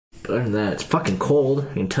other than that, it's fucking cold.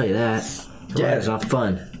 I can tell you that. Yeah, it's not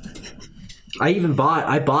fun. I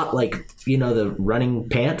bought like, you know, the running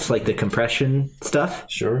pants, like the compression stuff.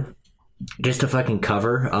 Sure. Just to fucking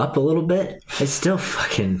cover up a little bit. It's still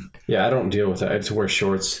fucking... Yeah, I don't deal with that. I just wear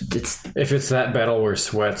shorts. If it's that bad, I'll wear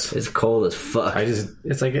sweats. It's cold as fuck.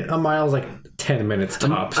 It's like a mile's like 10 minutes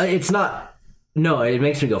tops. It's not... No, it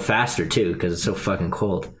makes me go faster too because it's so fucking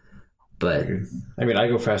cold. But... I mean, I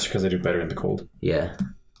go faster because I do better in the cold. Yeah.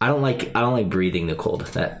 I don't like breathing the cold.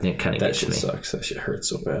 That kind of gets me. That shit sucks. That shit hurts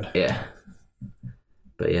so bad. Yeah.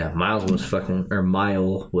 But yeah, Mile was fucking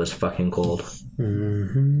cold.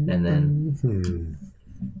 Mm-hmm. And then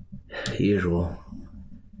usual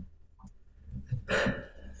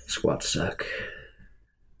squats suck.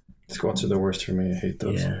 Squats are the worst for me. I hate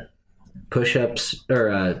those. Yeah. Push-ups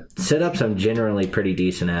or sit-ups I'm generally pretty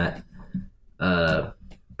decent at.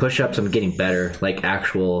 Push-ups I'm getting better, like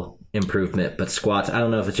actual improvement, but squats, I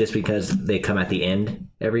don't know if it's just because they come at the end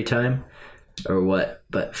every time or what,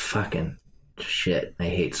 but fucking shit, I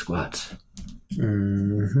hate squats.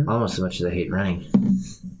 Mm-hmm. Almost as much as I hate running.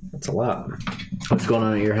 That's a lot. What's going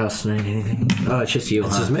on at your house tonight? Anything? Oh, it's just you.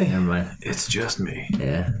 It's just me. Never mind. It's just me.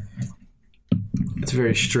 Yeah. It's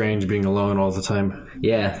very strange being alone all the time.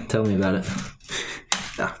 Yeah, tell me about it.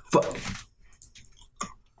 Fuck.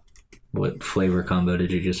 What flavor combo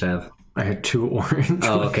did you just have? I had 2 orange.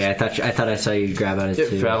 Oh, okay. I thought I saw you grab out of it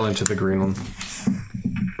too. It fell into the green one.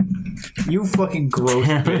 You fucking gross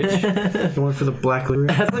bitch. You went for the black liquor?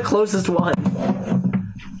 That's the closest one.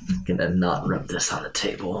 Gonna not rub this on the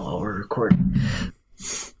table while we're recording.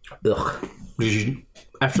 Ugh.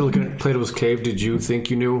 After looking at Plato's Cave, did you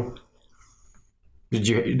think you knew?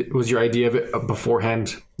 Was your idea of it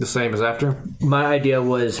beforehand the same as after? My idea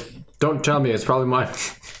was... Don't tell me, it's probably mine.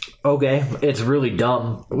 Okay, it's really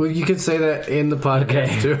dumb. Well, you could say that in the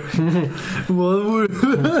podcast too. Well,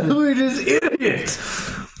 we're just idiots.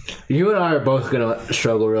 You and I are both gonna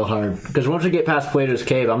struggle real hard. Because once we get past Plato's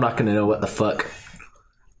Cave, I'm not gonna know what the fuck.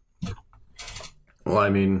 Well, I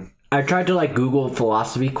mean... I tried to, like, Google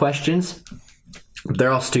philosophy questions.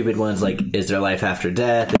 They're all stupid ones, like, is there life after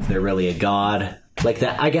death? Is there really a god? Like,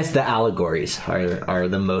 that. I guess the allegories are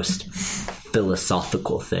the most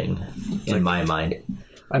philosophical thing in my mind.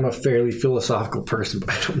 I'm a fairly philosophical person,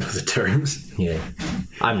 but I don't know the terms. Yeah.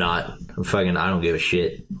 I'm not. I don't give a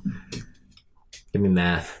shit. Give me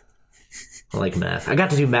math. I like math. I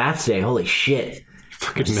got to do math today. Holy shit.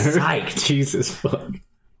 Fucking nerd. Psyched. Jesus fuck.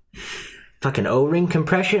 Fucking O-ring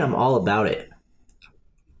compression, I'm all about it.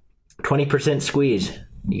 20% squeeze.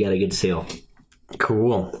 You got a good seal.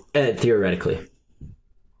 Cool. Theoretically.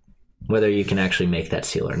 Whether you can actually make that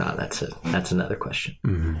seal or not, that's another question.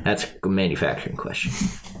 Mm-hmm. That's a manufacturing question.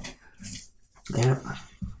 Yeah.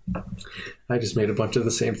 I just made a bunch of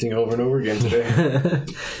the same thing over and over again today.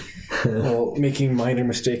 Well, making minor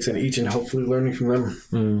mistakes in each and hopefully learning from them.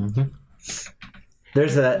 Mm-hmm.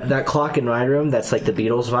 There's that clock in my room that's like the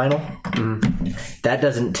Beatles vinyl. Mm. That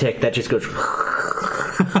doesn't tick. That just goes...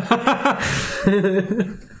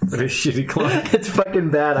 What a shitty clock. It's fucking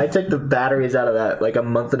bad. I took the batteries out of that like a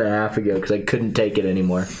month and a half ago because I couldn't take it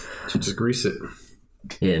anymore. So just grease it.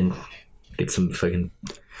 Yeah, and get some fucking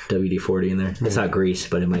WD-40 in there. It's not grease,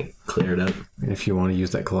 but it might clear it up. If you want to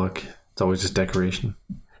use that clock, it's always just decoration.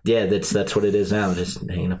 Yeah, that's what it is now. Just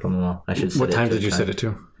hanging up on the wall. I should. What time did you set it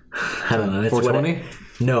to? I don't know. 420?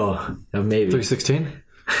 No, maybe 316.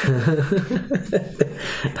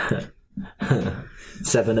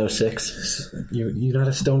 706. You not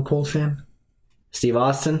a Stone Cold fan? Steve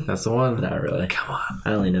Austin? That's the one. Not really. Come on.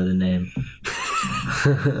 I only know the name.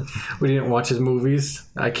 We didn't watch his movies.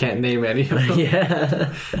 I can't name any of them.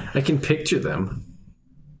 Yeah. I can picture them.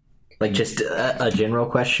 Like just a general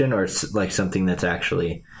question or like something that's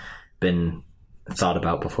actually been thought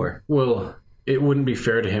about before? Well, it wouldn't be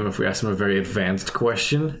fair to him if we asked him a very advanced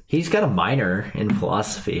question. He's got a minor in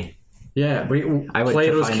philosophy. Yeah, but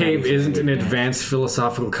Plato's Cave isn't an advanced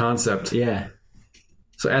philosophical concept. Yeah.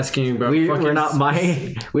 So asking him about we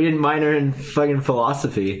didn't minor in fucking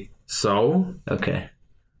philosophy. So? Okay.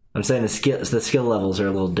 I'm saying the skill levels are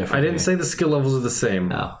a little different. I didn't say the skill levels are the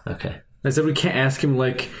same. Oh, okay. I said we can't ask him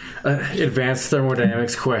like an advanced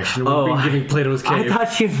thermodynamics question. We've been giving Plato's Cave. I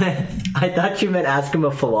thought you meant ask him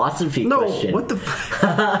a philosophy question. No, what the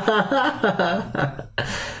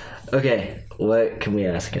Okay, what can we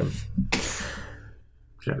ask him?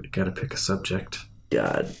 Gotta pick a subject.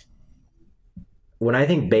 God. When I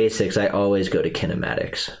think basics, I always go to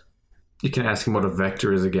kinematics. You can ask him what a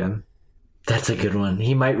vector is again. That's a good one.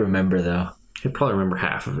 He might remember, though. He'll probably remember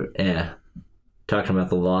half of it. Yeah. Talking about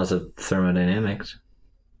the laws of thermodynamics.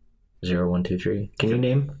 0, 1, 2, 3. Can you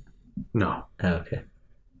name? No. Oh, okay.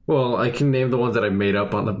 Well, I can name the ones that I made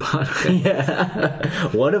up on the podcast. Yeah.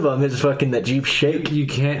 One of them is fucking that Jeep Shake. You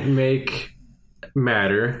can't make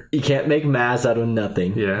matter. You can't make mass out of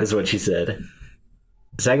nothing. Yeah. Is what she said.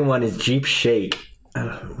 The second one is Jeep Shake.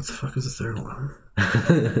 What the fuck is the third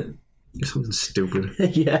one? Something stupid.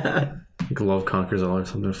 Yeah. Like Love Conquers All or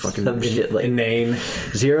something fucking Some shit like inane.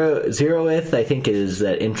 Zeroth, I think, is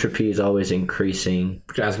that entropy is always increasing.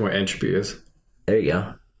 Ask me what entropy is. There you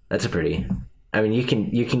go. That's a pretty... I mean, you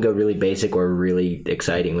can go really basic or really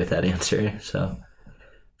exciting with that answer. So,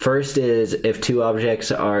 first is if two objects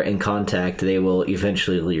are in contact, they will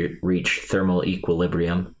eventually reach thermal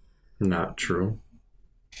equilibrium. Not true.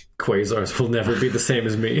 Quasars will never be the same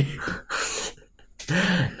as me.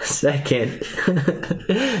 Second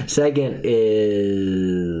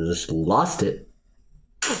is lost it.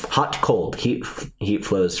 Hot to cold. Heat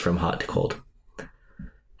flows from hot to cold.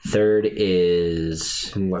 Third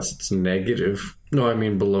is... Unless it's negative. No, I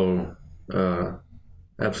mean below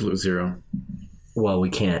absolute zero. Well, we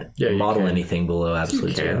can't model anything below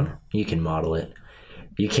absolute zero. You can model it.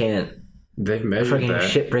 You can't... They've measured fucking that.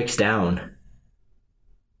 Shit breaks down.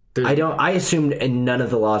 I assume none of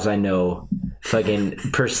the laws I know fucking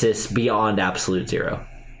persist beyond absolute zero.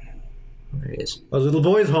 There he is. A little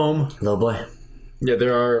boy's home. Little boy. Yeah,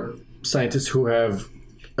 there are scientists who have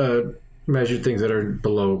measured things that are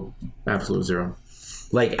below absolute zero.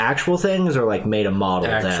 Like actual things or like made a model?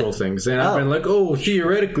 Actual things. And I've been like,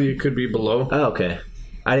 theoretically it could be below. Oh, okay.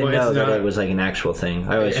 I didn't know that it was like an actual thing.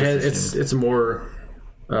 I always it's more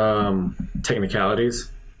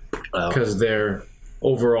technicalities. Because their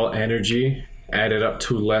overall energy added up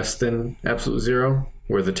to less than absolute zero,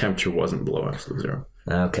 where the temperature wasn't below absolute zero.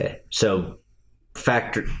 Okay. So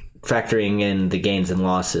factoring in the gains and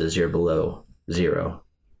losses, you're below zero.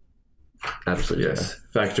 Absolutely. Yes.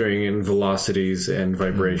 Factoring in velocities and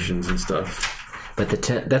vibrations and stuff. But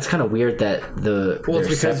that's kind of weird that they're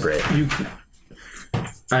separate.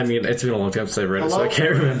 I mean, it's been a long time since I read it, so I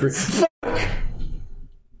can't remember.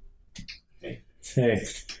 Hey.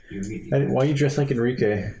 Why are you dressed like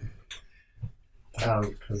Enrique?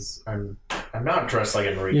 Because I'm not dressed like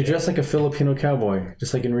Enrique. You're dressed like a Filipino cowboy,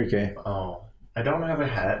 just like Enrique. Oh, I don't have a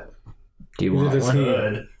hat. Do you want one?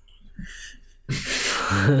 Good.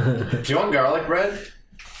 Do you want garlic bread?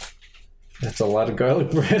 That's a lot of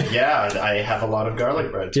garlic bread. Yeah, I have a lot of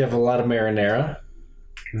garlic bread. Do you have a lot of marinara?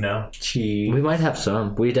 No. Cheese. We might have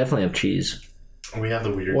some. We definitely have cheese. We have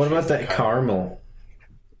the weird. What about that caramel?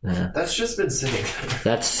 Yeah. That's just been sitting there.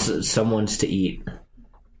 That's someone's to eat.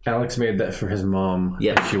 Alex made that for his mom.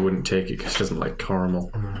 Yeah. She wouldn't take it because she doesn't like caramel.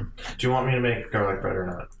 Do you want me to make garlic bread or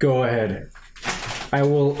not? Go ahead. I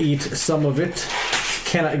will eat some of it.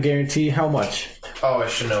 Cannot guarantee how much. Oh, I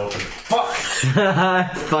shouldn't open it. Fuck!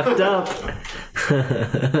 Fucked up.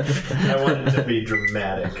 I wanted to be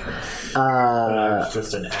dramatic. But I was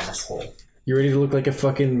just an asshole. You ready to look like a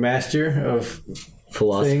fucking master of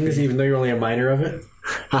philosophy, things, even though you're only a minor of it?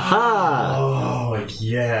 Haha! Oh,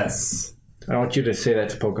 yes. I want you to say that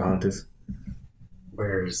to Pocahontas.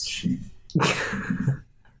 Where is she?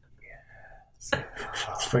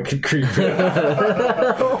 It's fucking creepy. You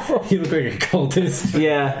look like a cultist.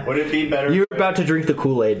 Yeah. Would it be better? You were about to drink the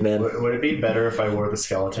Kool-Aid, man. Would it be better if I wore the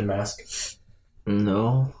skeleton mask?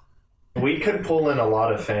 No. We could pull in a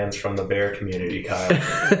lot of fans from the bear community, Kyle.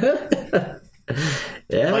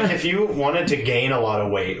 Yeah. Like, if you wanted to gain a lot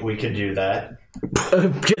of weight, we could do that.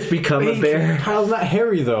 Just become a bear. Kyle's not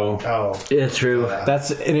hairy, though. Oh. Yeah, true.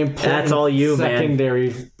 That's an important That's all you,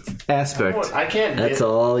 secondary aspect. I can't. That's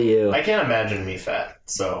all you. I can't imagine me fat,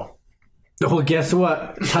 so. Well, guess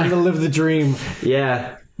what? Time to live the dream.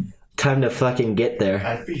 Yeah. Time to fucking get there.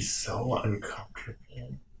 I'd be so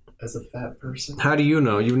uncomfortable as a fat person. How do you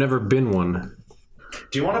know? You've never been one.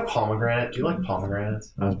 Do you want a pomegranate? Do you like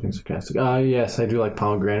pomegranates? I was being sarcastic. Yes, I do like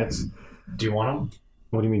pomegranates. Do you want them?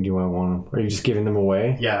 What do you mean, do I want them? Are you just giving them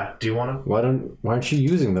away? Yeah. Do you want them? Why aren't you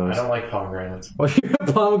using those? I don't like pomegranates. Why do you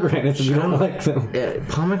have pomegranates if you don't like them? Yeah,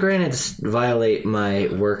 pomegranates violate my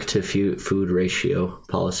work to food ratio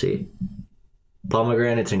policy.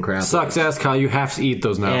 Pomegranates and crab Sucks ass, Kyle. You have to eat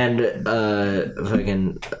those now. and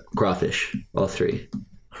fucking crawfish, all three.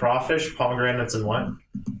 Crawfish, pomegranates, and what?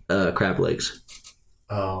 Crab legs.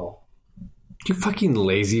 Oh. You fucking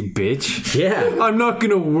lazy bitch. Yeah. I'm not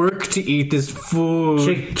gonna work to eat this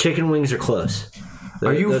food. Chicken wings are close.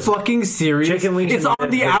 Are you fucking serious? Chicken wings it's are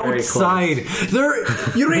on the very outside.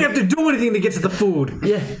 You don't even have to do anything to get to the food.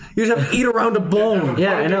 Yeah. You just have to eat around a bone.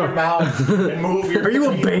 Yeah, I know. Your mouth and move your. Are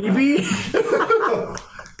you a baby?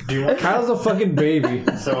 Do you want? Kyle's a fucking baby.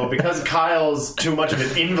 So, because Kyle's too much of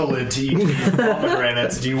an invalid to eat these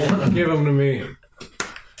pomegranates, do you want them? Give them to me.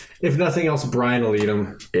 If nothing else, Brian will eat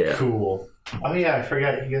them. Yeah, Cool. Oh yeah, I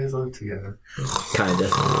forgot you guys live together. kind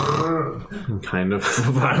of. Kind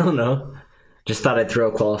of. I don't know. Just thought I'd throw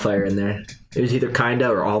a qualifier in there. It was either kinda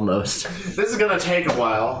or almost. This is gonna take a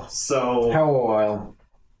while, so How a while?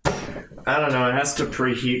 I don't know. It has to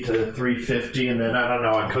preheat to 350, and then I don't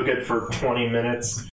know. I cook it for 20 minutes.